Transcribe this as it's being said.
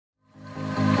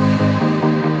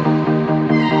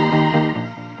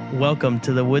welcome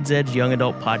to the Woods Edge Young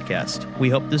Adult Podcast. We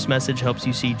hope this message helps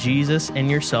you see Jesus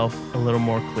and yourself a little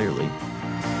more clearly.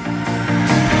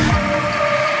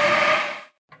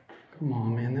 Come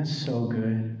on, man, that's so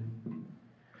good.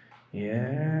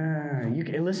 Yeah,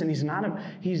 listen. He's not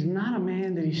a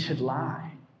man that he should lie.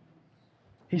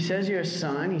 He says you're a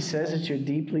son. He says that you're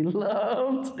deeply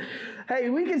loved. Hey,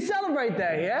 we can celebrate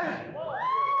that, yeah?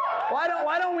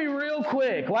 Why don't we real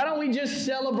quick? Why don't we just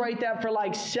celebrate that for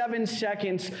like 7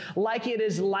 seconds like it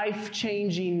is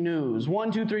life-changing news?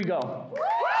 1, 2, 3, go.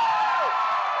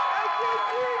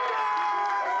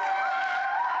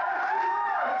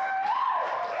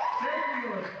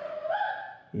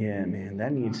 Yeah, man,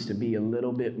 that needs to be a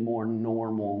little bit more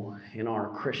normal in our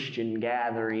Christian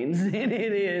gatherings than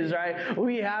it is, right?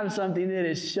 We have something that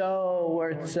is so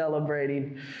worth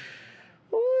celebrating.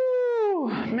 Woo!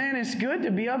 Man, it's good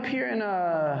to be up here and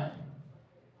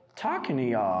talking to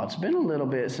y'all. It's been a little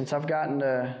bit since I've gotten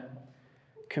to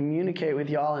communicate with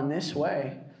y'all in this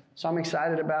way, so I'm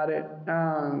excited about it.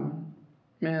 Man,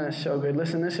 that's so good.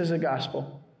 Listen, this is the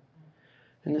gospel.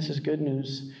 And this is good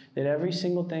news, that every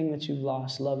single thing that you've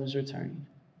lost, love is returning.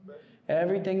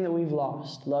 Everything that we've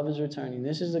lost, love is returning.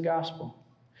 This is the gospel.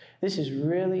 This is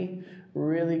really,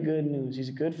 really good news. He's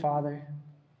a good father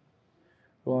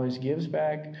who always gives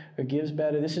back or gives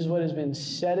better. This is what has been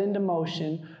set into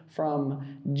motion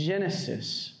from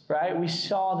Genesis, right? We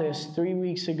saw this 3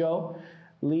 weeks ago.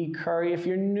 Lee Curry. If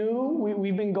you're new,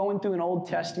 we've been going through an Old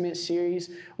Testament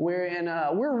series wherein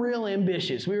we're real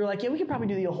ambitious. We were like, yeah, we could probably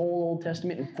do the whole Old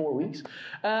Testament in 4 weeks.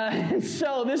 And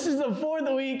so this is the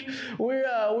 4th week.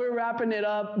 We're wrapping it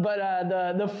up. But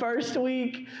the first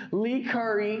week, Lee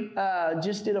Curry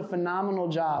just did a phenomenal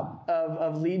job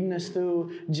of leading us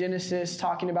through Genesis,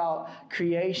 talking about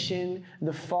creation,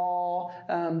 the fall,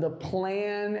 the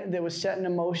plan that was set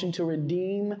into motion to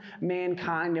redeem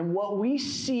mankind. And what we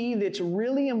see that's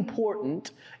really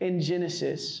important in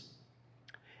Genesis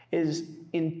is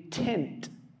intent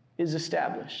is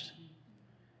established,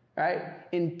 right?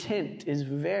 Intent is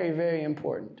very, very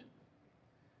important.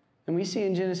 And we see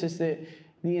in Genesis that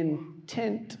the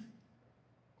intent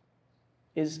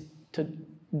is to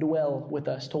dwell with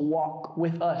us, to walk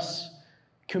with us,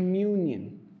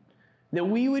 communion, that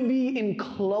we would be in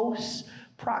close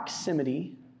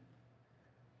proximity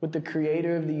with the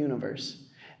creator of the universe,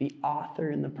 the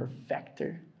author and the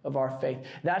perfecter of our faith.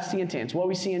 That's the intent. It's what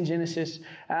we see in Genesis.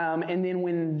 And then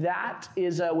when that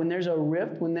is, when there's a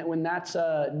rift, when that's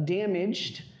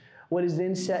damaged, what is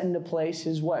then set into place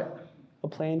is what? A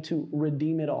plan to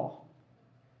redeem it all.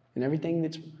 And everything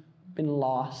that's been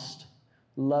lost,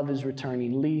 love is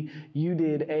returning. Lee, you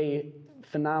did a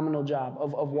phenomenal job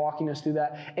of walking us through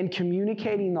that and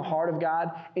communicating the heart of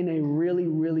God in a really,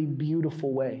 really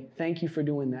beautiful way. Thank you for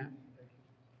doing that.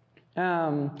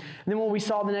 Then what we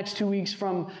saw the next 2 weeks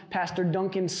from Pastor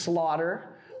Duncan Slaughter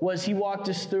was he walked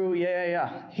us through,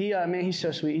 man, he's so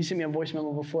sweet. He sent me a voice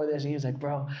memo before this, and he was like,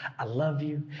 bro, I love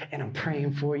you, and I'm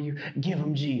praying for you. Give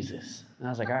him Jesus. And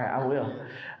I was like, all right, I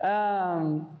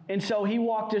will. And so he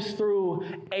walked us through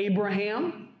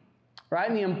Abraham, right?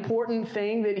 And the important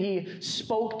thing that he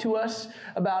spoke to us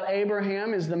about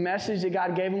Abraham is the message that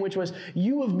God gave him, which was,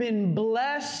 you have been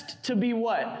blessed to be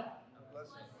what?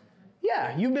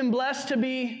 Yeah, you've been blessed to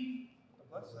be.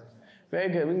 Very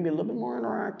good. We can be a little bit more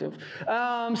interactive.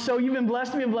 So you've been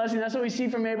blessed to be a blessing. That's what we see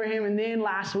from Abraham. And then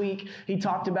last week, he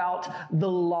talked about the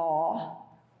law.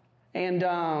 And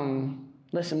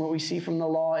listen, what we see from the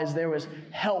law is there was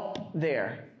help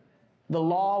there. The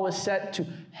law was set to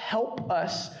help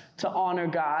us to honor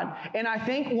God. And I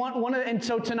think and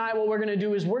so tonight what we're going to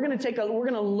do is we're going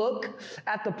to look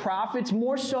at the prophets,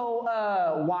 more so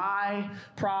why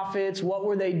prophets, what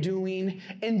were they doing,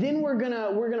 and then we're going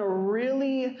to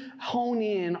really hone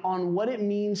in on what it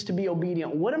means to be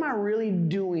obedient. What am I really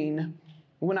doing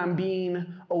when I'm being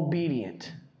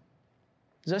obedient?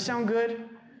 Does that sound good?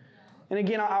 And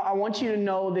again, I want you to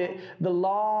know that the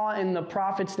law and the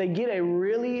prophets, they get a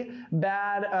really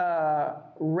bad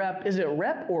rep. Is it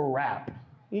rep or rap?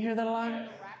 You hear that a lot?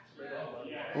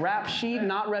 Rap sheet,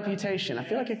 not reputation. I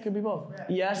feel like it could be both.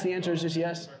 Yes, the answer is just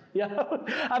yes. Yeah,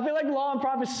 I feel like law and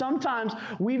prophets, sometimes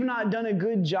we've not done a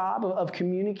good job of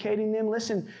communicating them.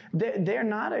 Listen, they're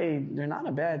not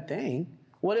a bad thing.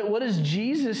 What does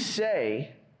Jesus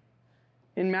say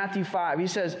in Matthew 5? He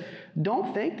says,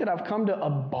 don't think that I've come to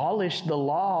abolish the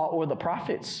law or the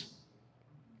prophets.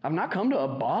 I've not come to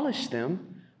abolish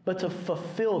them, but to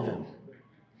fulfill them.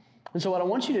 And so what I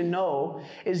want you to know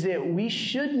is that we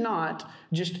should not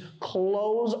just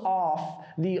close off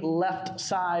the left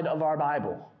side of our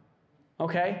Bible.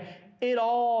 Okay? It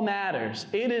all matters.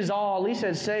 It is all, Lee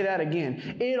said, say that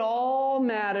again. It all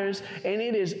matters, and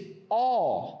it is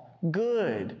all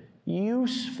good,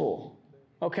 useful.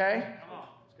 Okay?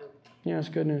 Yeah, it's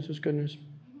good news. It's good news.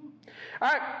 All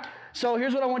right, so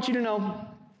here's what I want you to know.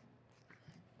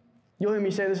 You'll hear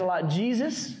me say this a lot.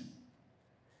 Jesus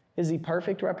is the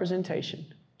perfect representation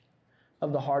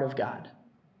of the heart of God.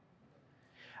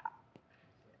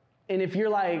 And if you're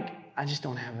like, I just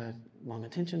don't have a long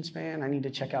attention span, I need to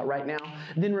check out right now,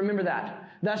 then remember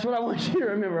that. That's what I want you to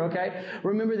remember, okay?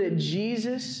 Remember that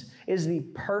Jesus is the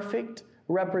perfect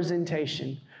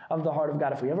representation of the heart of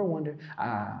God. If we ever wonder,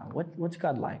 what's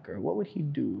God like? Or what would he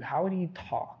do? How would he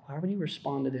talk? How would he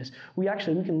respond to this? We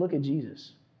can look at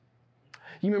Jesus.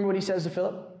 You remember what he says to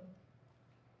Philip?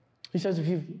 He says, if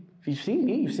you've seen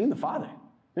me, you've seen the Father.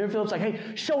 Remember Philip's like,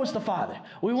 hey, show us the Father.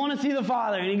 We want to see the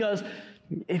Father. And he goes,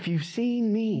 if you've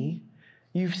seen me,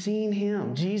 you've seen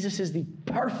him. Jesus is the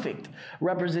perfect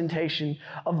representation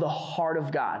of the heart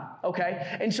of God,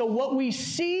 okay? And so what we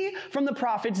see from the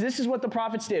prophets, this is what the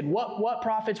prophets did. What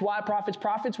prophets? Why prophets?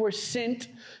 Prophets were sent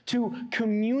to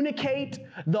communicate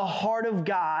the heart of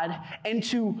God and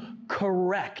to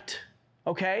correct,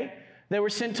 okay? They were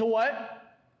sent to what?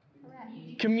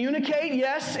 Communicate,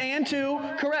 yes, and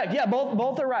to correct. Yeah,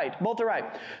 both are right. Both are right.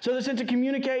 So they're sent to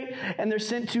communicate and they're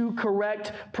sent to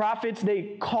correct. Prophets,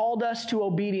 they called us to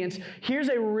obedience. Here's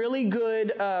a really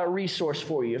good resource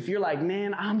for you. If you're like,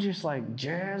 man, I'm just like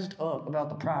jazzed up about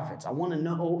the prophets. I want to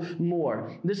know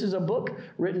more. This is a book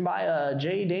written by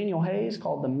J. Daniel Hayes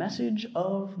called The Message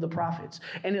of the Prophets.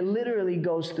 And it literally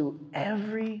goes through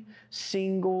every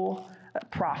single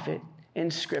prophet in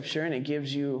Scripture, and it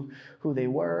gives you who they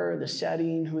were, the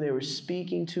setting, who they were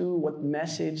speaking to, what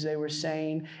message they were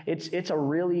saying. It's a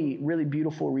really, really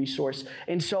beautiful resource.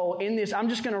 And so in this, I'm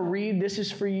just going to read. This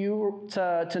is for you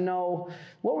to know,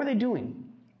 what were they doing?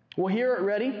 Well, here,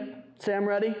 ready? Say, I'm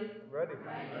ready.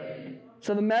 Ready.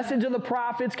 So the message of the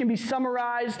prophets can be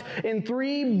summarized in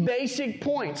 3 basic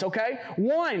points, okay?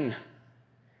 1,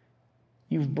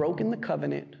 you've broken the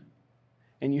covenant,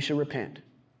 and you should repent.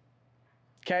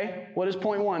 Okay? What is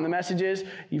point 1? The message is,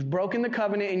 you've broken the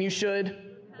covenant and you should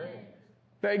repent.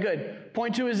 Very good.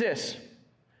 Point 2 is this.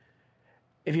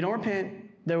 If you don't repent,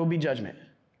 there will be judgment.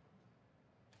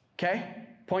 Okay?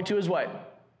 Point 2 is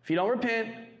what? If you don't repent,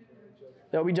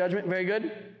 there will be judgment. Very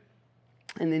good.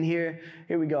 And then here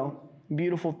we go.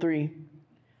 Beautiful 3.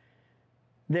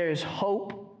 There is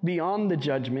hope beyond the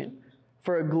judgment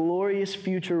for a glorious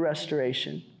future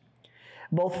restoration,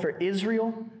 both for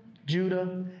Israel,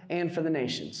 Judah, and for the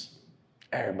nations.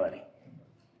 Everybody.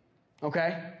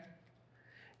 Okay?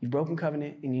 You've broken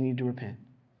covenant and you need to repent.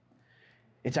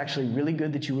 It's actually really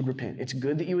good that you would repent. It's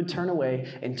good that you would turn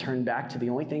away and turn back to the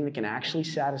only thing that can actually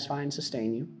satisfy and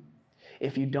sustain you.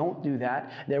 If you don't do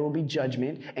that, there will be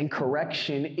judgment, and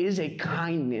correction is a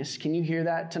kindness. Can you hear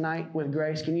that tonight with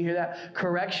grace? Can you hear that?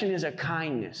 Correction is a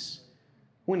kindness.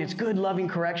 When it's good, loving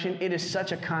correction, it is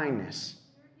such a kindness.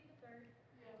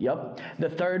 Yep. The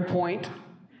 3rd point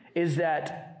is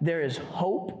that there is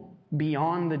hope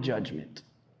beyond the judgment.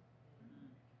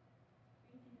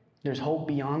 There's hope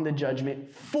beyond the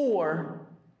judgment for,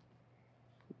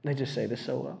 they just say this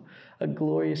so well, a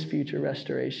glorious future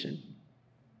restoration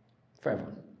for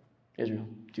everyone. Israel,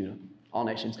 Judah, all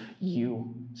nations.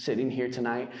 You sitting here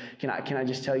tonight, can I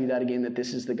just tell you that again, that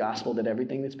this is the gospel, that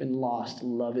everything that's been lost,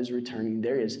 love is returning.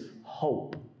 There is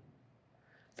hope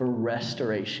for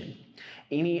restoration.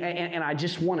 And I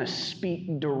just want to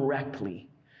speak directly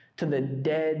to the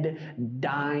dead,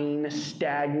 dying,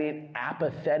 stagnant,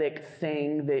 apathetic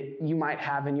thing that you might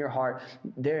have in your heart.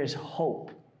 There is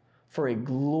hope for a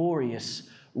glorious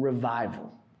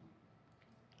revival.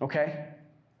 Okay?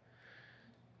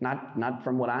 Not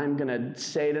from what I'm going to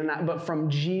say tonight, but from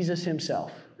Jesus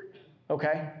himself.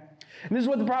 Okay? And this is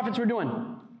what the prophets were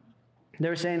doing. They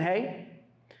were saying, hey,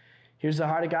 here's the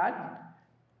heart of God.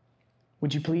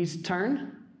 Would you please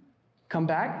turn? Come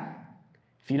back?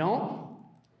 If you don't,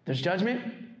 there's judgment.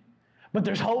 But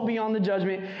there's hope beyond the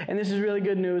judgment. And this is really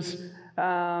good news.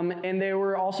 And they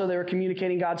were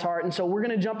communicating God's heart. And so we're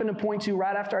going to jump into point 2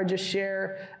 right after I just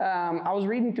share. I was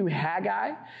reading through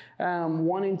Haggai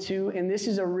 1 and 2. And this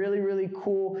is a really, really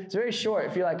cool, it's very short.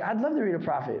 If you're like, I'd love to read a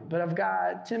prophet, but I've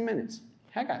got 10 minutes.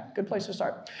 Haggai, good place to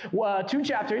start. 2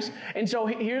 chapters. And so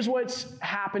here's what's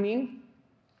happening.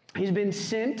 He's been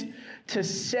sent to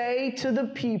say to the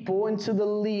people and to the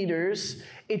leaders,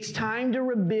 it's time to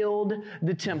rebuild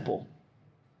the temple.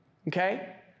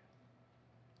 Okay?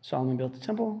 Solomon built the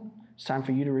temple. It's time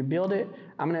for you to rebuild it.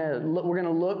 We're going to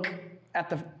look at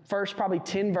the first probably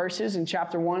 10 verses in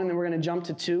chapter 1, and then we're going to jump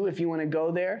to 2 if you want to go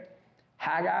there.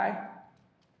 Haggai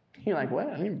You're like, what?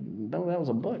 I didn't even know that was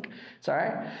a book. It's all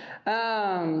right.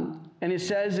 And it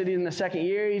says that in the second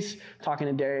year, he's talking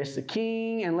to Darius the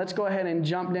king. And let's go ahead and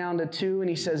jump down to 2. And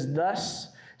he says, thus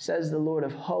says the Lord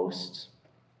of hosts.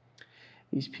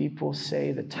 These people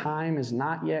say the time has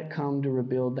not yet come to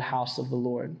rebuild the house of the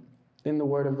Lord. Then the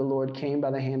word of the Lord came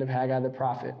by the hand of Haggai the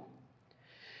prophet.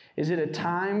 Is it a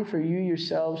time for you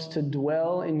yourselves to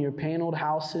dwell in your paneled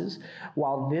houses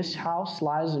while this house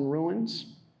lies in ruins?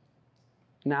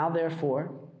 Now,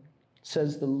 therefore,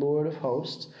 says the Lord of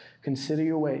hosts, consider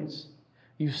your ways.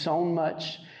 You've sown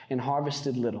much and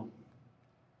harvested little.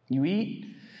 You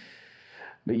eat,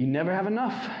 but you never have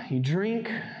enough. You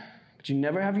drink, but you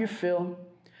never have your fill.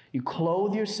 You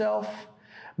clothe yourself,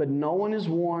 but no one is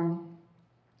warm.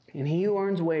 And he who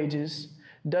earns wages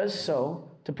does so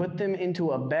to put them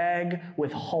into a bag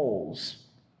with holes.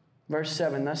 Verse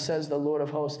 7, thus says the Lord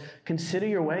of hosts, consider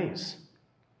your ways.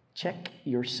 Check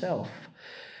yourself.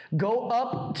 Go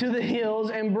up to the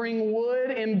hills and bring wood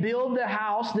and build the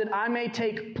house that I may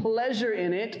take pleasure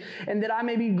in it and that I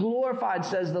may be glorified,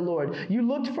 says the Lord. You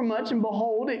looked for much and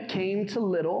behold, it came to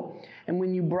little. And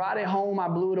when you brought it home, I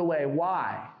blew it away.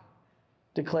 Why?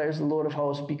 Declares the Lord of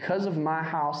hosts, because of my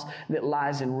house that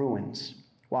lies in ruins,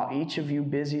 while each of you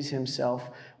busies himself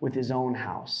with his own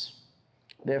house.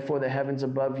 Therefore the heavens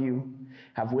above you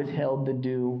have withheld the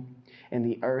dew, and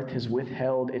the earth has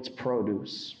withheld its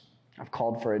produce. I've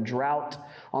called for a drought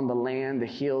on the land, the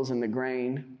hills, and the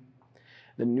grain,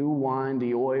 the new wine,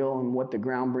 the oil, and what the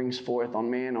ground brings forth on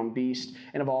man, on beast,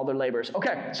 and of all their labors.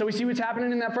 Okay, so we see what's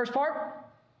happening in that first part.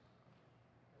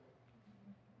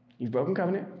 You've broken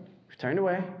covenant. You've turned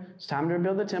away. It's time to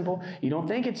rebuild the temple. You don't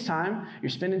think it's time. You're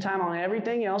spending time on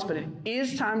everything else, but it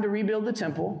is time to rebuild the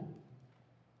temple.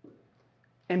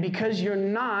 And because you're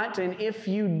not, and if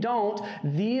you don't,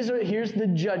 here's the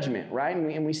judgment, right?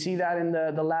 And we see that in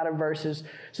the latter verses.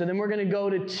 So then we're going to go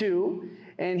to 2.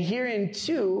 And here in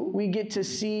 2, we get to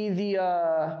see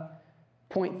the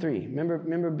point 3.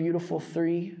 Remember beautiful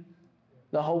 3?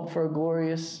 The hope for a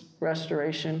glorious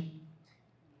restoration.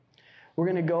 We're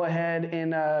going to go ahead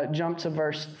and jump to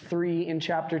verse 3 in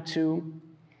chapter 2.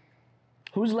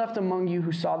 Who's left among you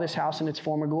who saw this house in its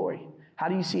former glory? How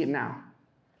do you see it now?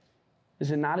 Is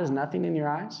it not as nothing in your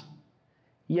eyes?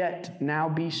 Yet now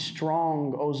be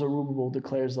strong, O Zerubbabel,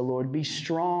 declares the Lord. Be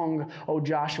strong, O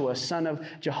Joshua, son of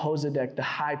Jehozadak, the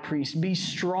high priest. Be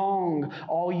strong,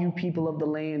 all you people of the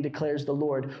land, declares the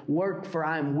Lord. Work, for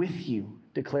I am with you,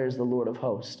 declares the Lord of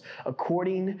hosts,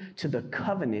 according to the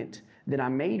covenant that I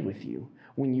made with you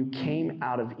when you came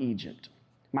out of Egypt.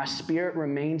 My spirit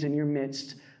remains in your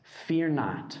midst. Fear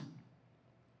not.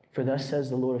 For thus says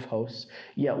the Lord of hosts,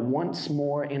 yet once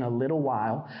more in a little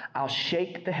while I'll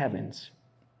shake the heavens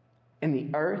and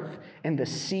the earth and the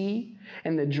sea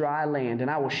and the dry land, and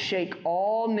I will shake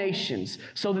all nations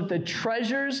so that the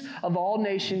treasures of all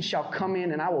nations shall come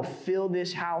in, and I will fill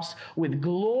this house with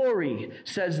glory,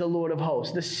 says the Lord of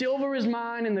hosts. The silver is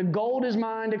mine and the gold is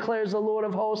mine, declares the Lord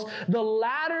of hosts. The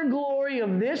latter glory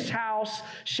of this house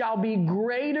shall be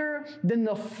greater than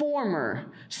the former,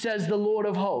 says the Lord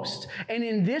of hosts. And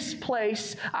in this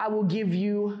place I will give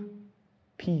you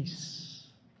peace,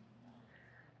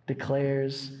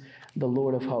 declares the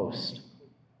Lord of hosts.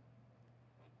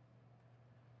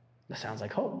 That sounds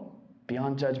like hope.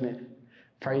 Beyond judgment.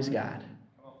 Praise God.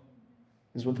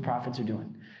 This is what the prophets are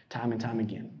doing time and time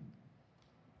again.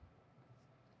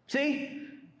 See?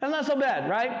 That's not so bad,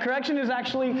 right? Correction is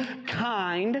actually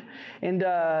kind. And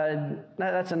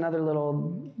that's another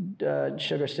little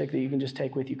sugar stick that you can just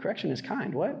take with you. Correction is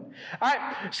kind. What? All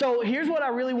right. So here's what I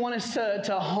really want us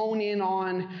to hone in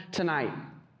on tonight.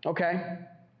 Okay?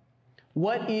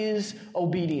 What is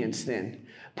obedience then?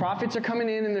 Prophets are coming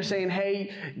in and they're saying,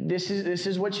 hey, this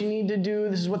is what you need to do.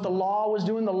 This is what the law was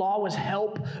doing. The law was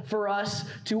help for us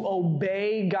to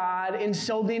obey God. And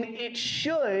so then it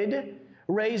should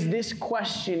raise this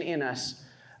question in us.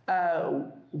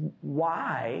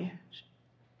 Why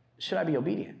should I be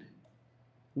obedient?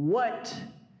 What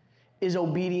is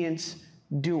obedience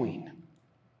doing?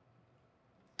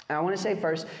 And I want to say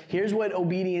first, here's what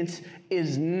obedience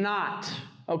is not.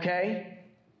 Okay?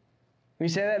 When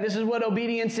you say that, this is what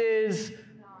obedience is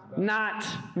not.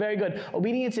 Very good.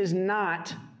 Obedience is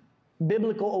not,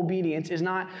 biblical obedience is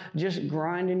not just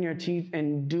grinding your teeth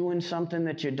and doing something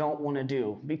that you don't want to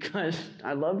do because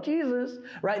I love Jesus,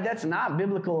 right? That's not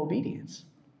biblical obedience.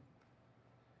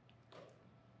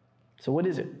 So what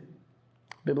is it?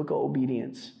 Biblical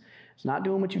obedience. It's not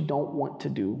doing what you don't want to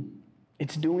do.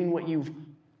 It's doing what you've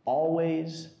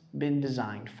always been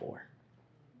designed for.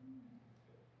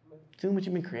 Doing what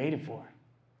you've been created for.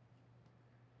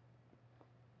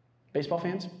 Baseball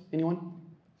fans? Anyone?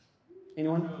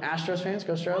 Anyone? Astros fans?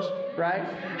 Go Stros, right?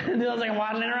 They're like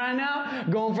watching it right now,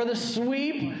 going for the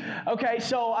sweep. Okay,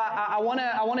 so I want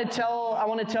to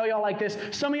tell y'all like this.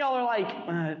 Some of y'all are like,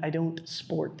 I don't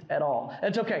sport at all.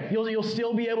 That's okay. You'll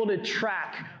still be able to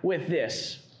track with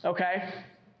this. Okay.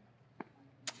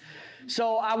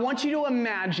 So I want you to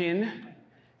imagine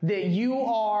that you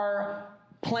are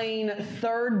playing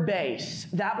third base.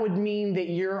 That would mean that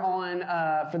you're on,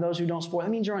 for those who don't sport, that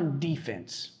means you're on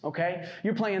defense, okay?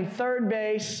 You're playing third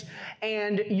base,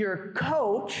 and your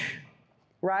coach,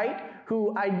 right,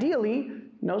 who ideally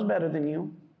knows better than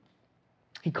you,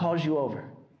 he calls you over.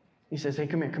 He says, hey,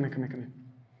 come here.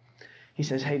 He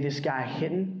says, hey, this guy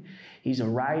hitting, he's a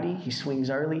righty, he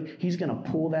swings early, he's going to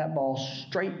pull that ball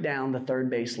straight down the third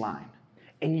base line,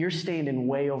 and you're standing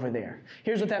way over there.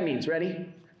 Here's what that means. Ready?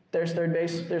 There's third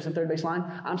base. There's the third base line.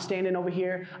 I'm standing over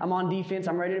here. I'm on defense.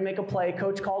 I'm ready to make a play.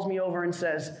 Coach calls me over and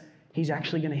says, he's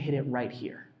actually going to hit it right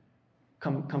here.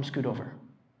 Come scoot over.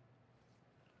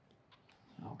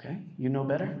 Okay, you know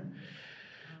better.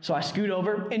 So I scoot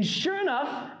over, and sure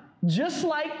enough, just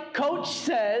like Coach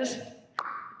says,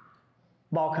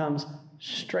 ball comes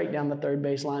straight down the third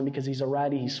base line because he's a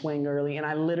righty. He swung early, and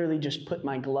I literally just put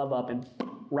my glove up and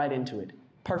right into it.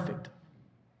 Perfect.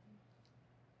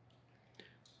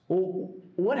 Well,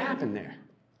 what happened there?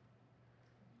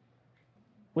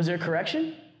 Was there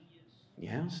correction?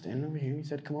 Yes. Yeah, I was standing over here. He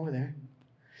said, come over there.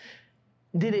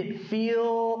 Did it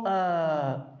feel,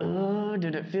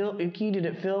 did it feel icky? Did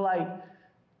it feel like,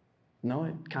 no,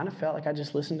 it kind of felt like I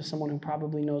just listened to someone who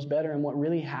probably knows better. And what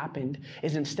really happened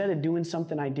is instead of doing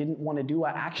something I didn't want to do,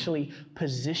 I actually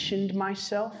positioned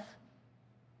myself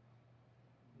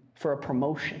for a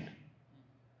promotion.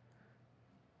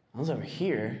 I was over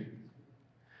here.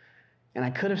 And I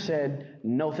could have said,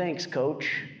 no thanks,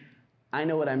 coach. I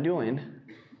know what I'm doing.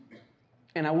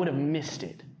 And I would have missed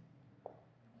it.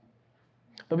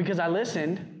 But because I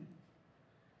listened,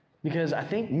 because I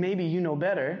think maybe you know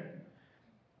better,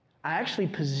 I actually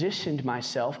positioned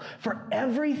myself for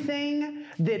everything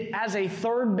that as a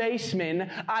third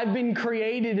baseman I've been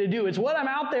created to do. It's what I'm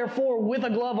out there for with a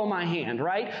glove on my hand,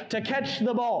 right? To catch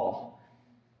the ball.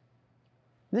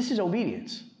 This is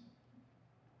obedience.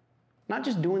 Not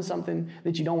just doing something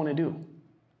that you don't want to do.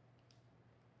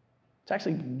 It's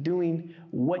actually doing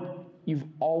what you've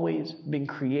always been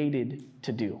created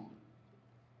to do.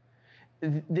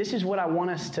 This is what I want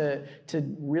us to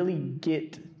really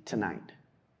get tonight.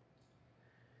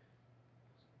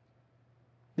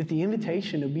 That the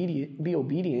invitation to be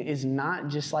obedient is not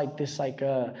just like this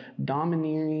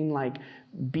domineering,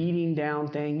 beating down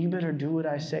thing. You better do what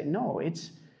I say. No,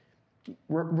 it's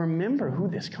remember who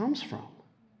this comes from.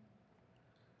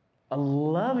 A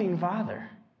loving father,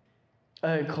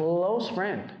 a close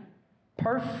friend,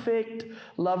 perfect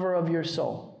lover of your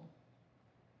soul,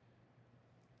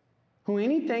 who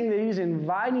anything that he's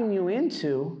inviting you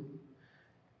into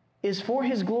is for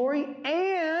his glory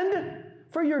and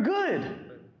for your good.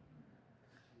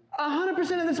 100%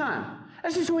 of the time.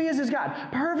 That's just who he is as God.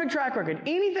 Perfect track record.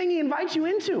 Anything he invites you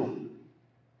into,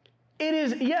 it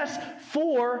is, yes,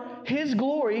 for his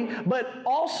glory, but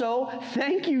also,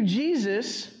 thank you,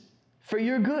 Jesus, for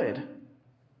your good.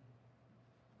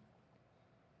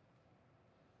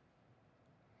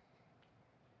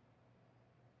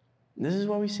 This is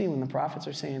what we see when the prophets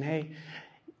are saying, hey,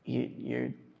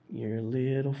 you're a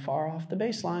little far off the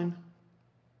baseline.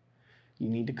 You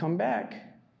need to come back.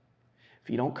 If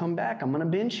you don't come back, I'm going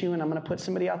to bench you and I'm going to put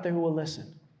somebody out there who will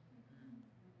listen.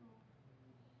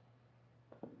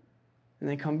 And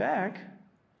they come back,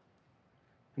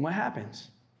 and what happens?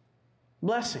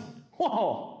 Blessing.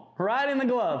 Whoa! Right in the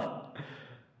glove.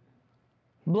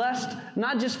 Blessed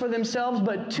not just for themselves,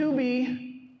 but to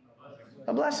be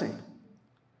a blessing.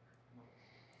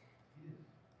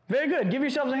 Very good. Give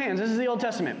yourselves a hand. This is the Old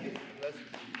Testament.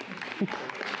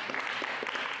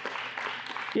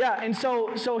 Yeah, and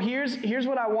so here's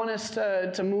what I want us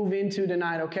to move into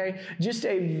tonight, okay? Just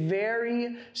a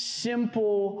very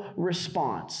simple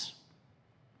response.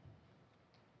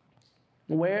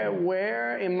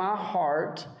 Where in my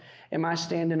heart am I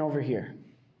standing over here?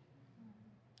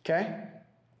 Okay?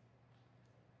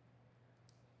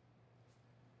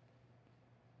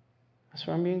 That's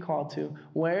what I'm being called to.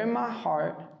 Where in my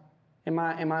heart am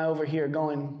I over here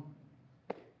going,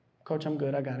 Coach, I'm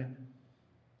good, I got it.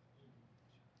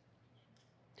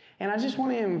 And I just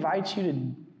want to invite you to,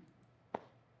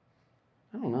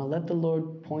 I don't know, let the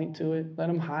Lord point to it. Let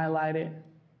him highlight it.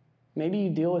 Maybe you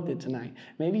deal with it tonight.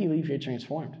 Maybe you leave here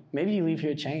transformed. Maybe you leave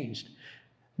here changed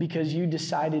because you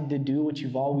decided to do what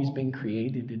you've always been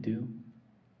created to do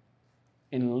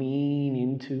and lean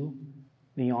into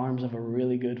the arms of a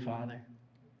really good Father.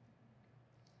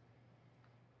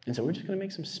 And so we're just going to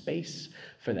make some space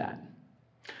for that.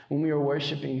 When we were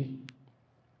worshiping,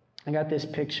 I got this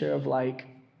picture of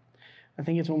I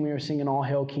think it's when we were singing All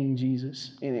Hail King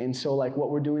Jesus. And so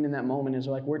what we're doing in that moment is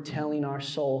we're telling our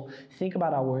soul, think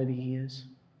about how worthy he is.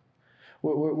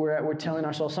 We're telling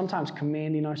our soul, sometimes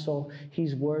commanding our soul,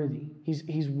 he's worthy.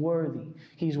 He's worthy.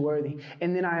 He's worthy.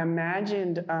 And then I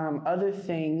imagined other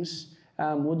things,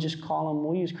 we'll use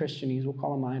Christianese, we'll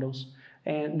call them idols,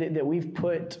 and that we've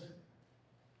put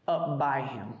up by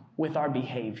him with our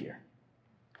behavior.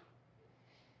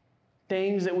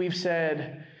 Things that we've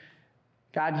said,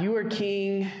 God, you are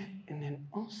king, and then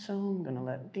also I'm going to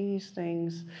let these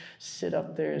things sit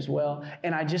up there as well.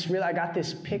 And I just realized I got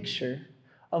this picture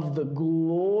of the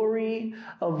glory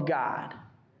of God,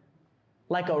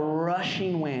 like a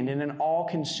rushing wind and an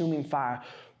all-consuming fire,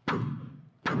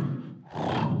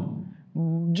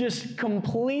 just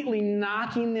completely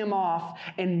knocking them off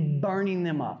and burning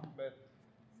them up.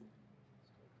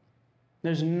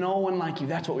 There's no one like you.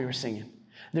 That's what we were singing.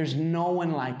 There's no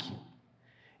one like you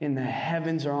in the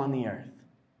heavens or on the earth.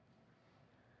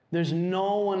 There's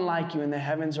no one like you in the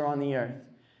heavens or on the earth.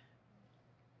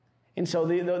 And so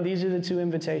these are the two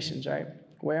invitations, right?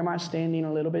 Where am I standing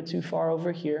a little bit too far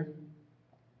over here?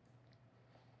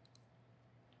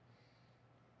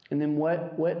 And then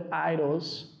what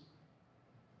idols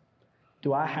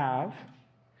do I have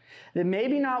that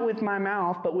maybe not with my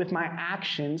mouth, but with my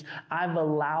actions, I've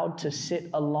allowed to sit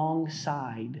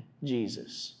alongside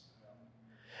Jesus?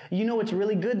 You know it's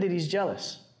really good that he's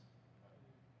jealous.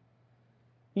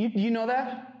 You know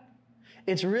that?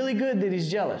 It's really good that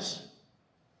he's jealous.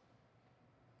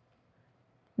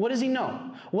 What does he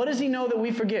know? What does he know that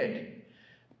we forget?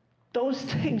 Those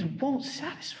things won't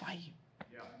satisfy you.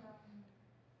 Yeah.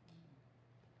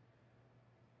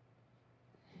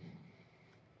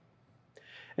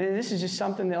 And this is just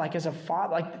something that as a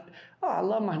father, I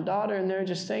love my daughter, and there are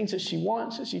just things that she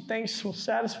wants, that she thinks will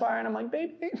satisfy her. And I'm like,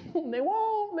 baby, they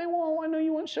won't. I know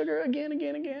you want sugar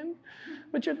again.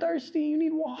 But you're thirsty. You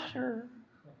need water.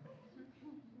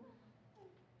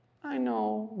 I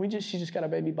know. She just got a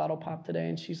baby bottle pop today,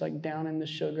 and she's down in the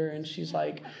sugar, and she's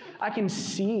I can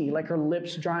see her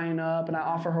lips drying up, and I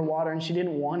offer her water, and she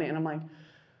didn't want it. And I'm like,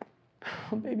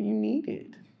 oh, baby, you need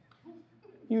it.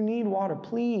 You need water,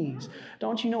 please.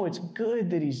 Don't you know it's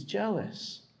good that he's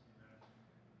jealous?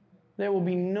 There will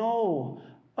be no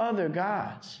other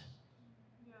gods.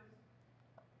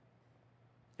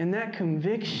 And that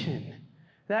conviction,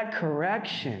 that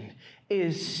correction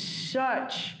is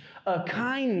such a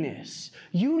kindness.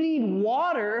 You need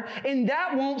water, and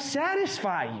that won't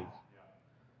satisfy you.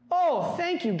 Oh,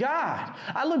 thank you, God.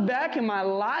 I look back in my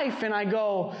life and I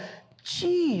go,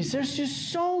 geez, there's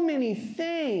just so many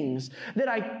things that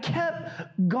I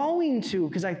kept going to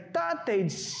because I thought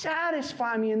they'd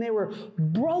satisfy me, and they were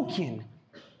broken,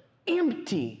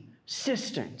 empty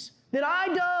cisterns that I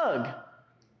dug.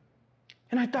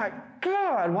 And I thought,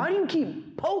 God, why do you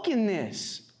keep poking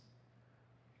this?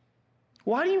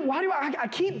 Why do I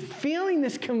keep feeling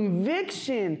this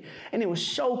conviction? And it was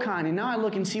so kind. And now I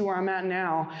look and see where I'm at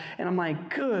now, and I'm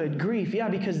like, good grief. Yeah,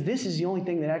 because this is the only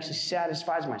thing that actually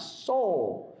satisfies my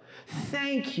soul.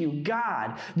 Thank you,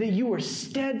 God, that you were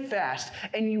steadfast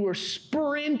and you were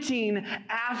sprinting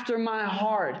after my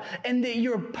heart, and that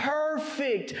your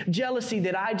perfect jealousy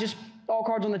that I just, all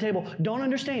cards on the table, don't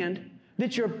understand,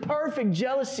 that your perfect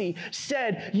jealousy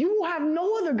said, you have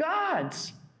no other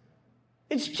gods.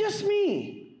 It's just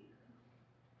me.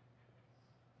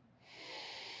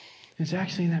 It's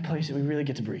actually in that place that we really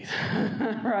get to breathe.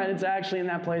 Right? It's actually in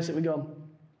that place that we go,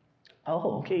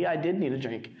 oh, okay, yeah, I did need a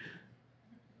drink.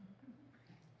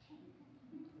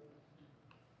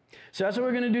 So that's what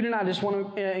we're going to do tonight. I just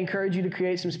want to encourage you to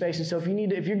create some space. And so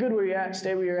if you're good where you're at,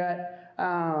 stay where you're at.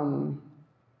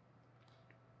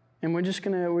 And we're just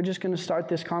gonna start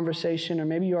this conversation, or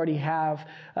maybe you already have.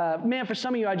 Man, for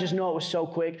some of you, I just know it was so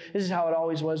quick. This is how it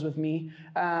always was with me.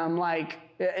 And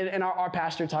our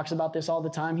pastor talks about this all the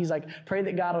time. He's like, pray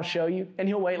that God will show you, and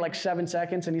he'll wait 7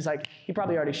 seconds, and he's like, he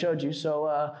probably already showed you,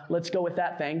 so let's go with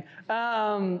that thing.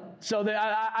 So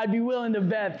that I'd be willing to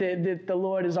bet that the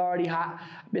Lord has already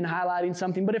been highlighting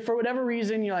something. But if for whatever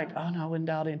reason you're like, oh no, I wouldn't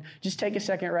doubt it, just take a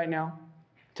second right now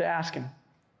to ask him.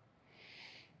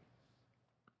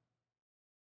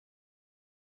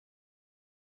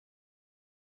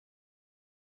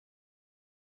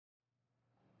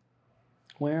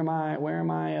 Where am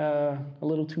I a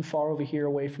little too far over here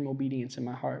away from obedience in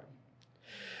my heart?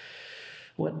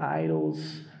 What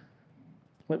idols,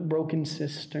 what broken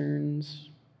cisterns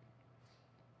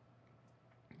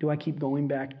do I keep going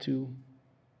back to?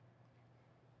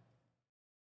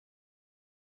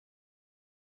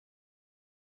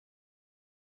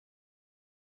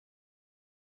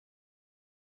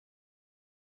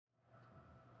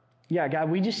 Yeah,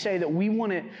 God, we just say that we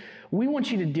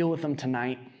want you to deal with them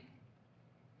tonight.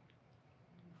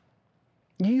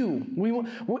 We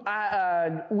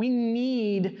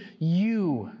need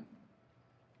you.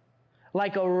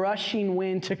 Like a rushing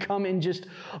wind to come and just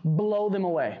blow them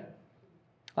away.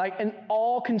 Like an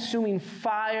all-consuming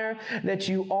fire that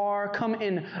you are, come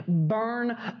and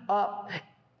burn up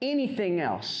anything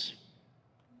else.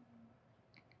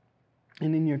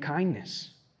 And in your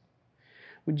kindness,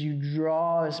 would you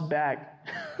draw us back,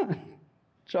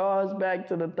 draw us back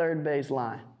to the third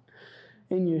baseline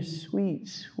in your sweet,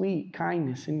 sweet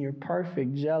kindness, in your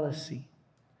perfect jealousy.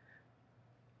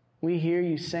 We hear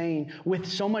you saying with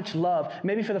so much love,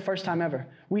 maybe for the first time ever,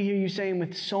 we hear you saying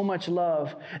with so much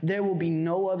love, there will be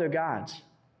no other gods.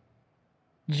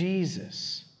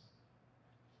 Jesus.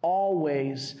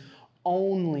 Always,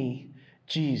 only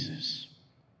Jesus.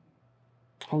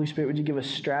 Holy Spirit, would you give us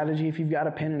strategy? If you've got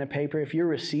a pen and a paper, if you're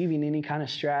receiving any kind of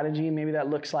strategy, maybe that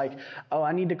looks like, oh,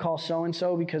 I need to call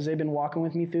so-and-so because they've been walking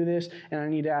with me through this, and I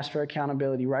need to ask for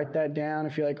accountability. Write that down.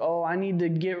 If you're like, oh, I need to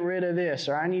get rid of this,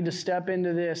 or I need to step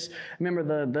into this. Remember,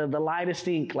 the lightest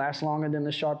ink lasts longer than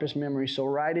the sharpest memory, so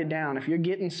write it down. If you're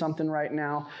getting something right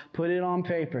now, put it on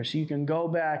paper so you can go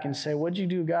back and say, what'd you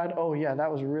do, God? Oh, yeah, that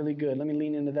was really good. Let me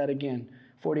lean into that again.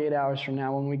 48 hours from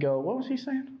now when we go, what was he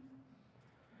saying?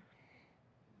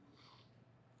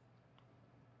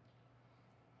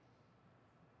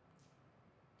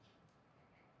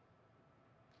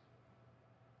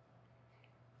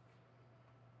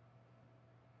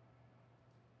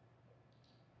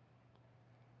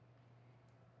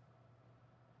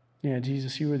 Yeah,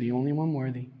 Jesus, you are the only one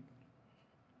worthy.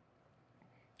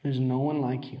 There's no one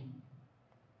like you.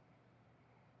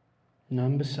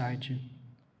 None beside you.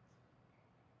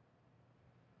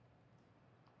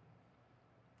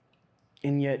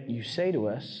 And yet you say to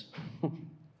us,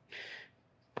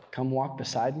 come walk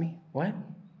beside me. What?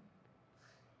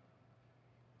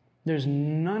 There's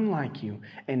none like you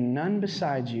and none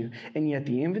beside you. And yet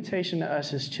the invitation to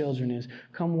us as children is,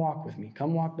 come walk with me.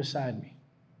 Come walk beside me.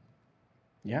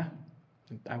 Yeah,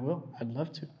 I will. I'd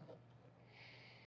love to.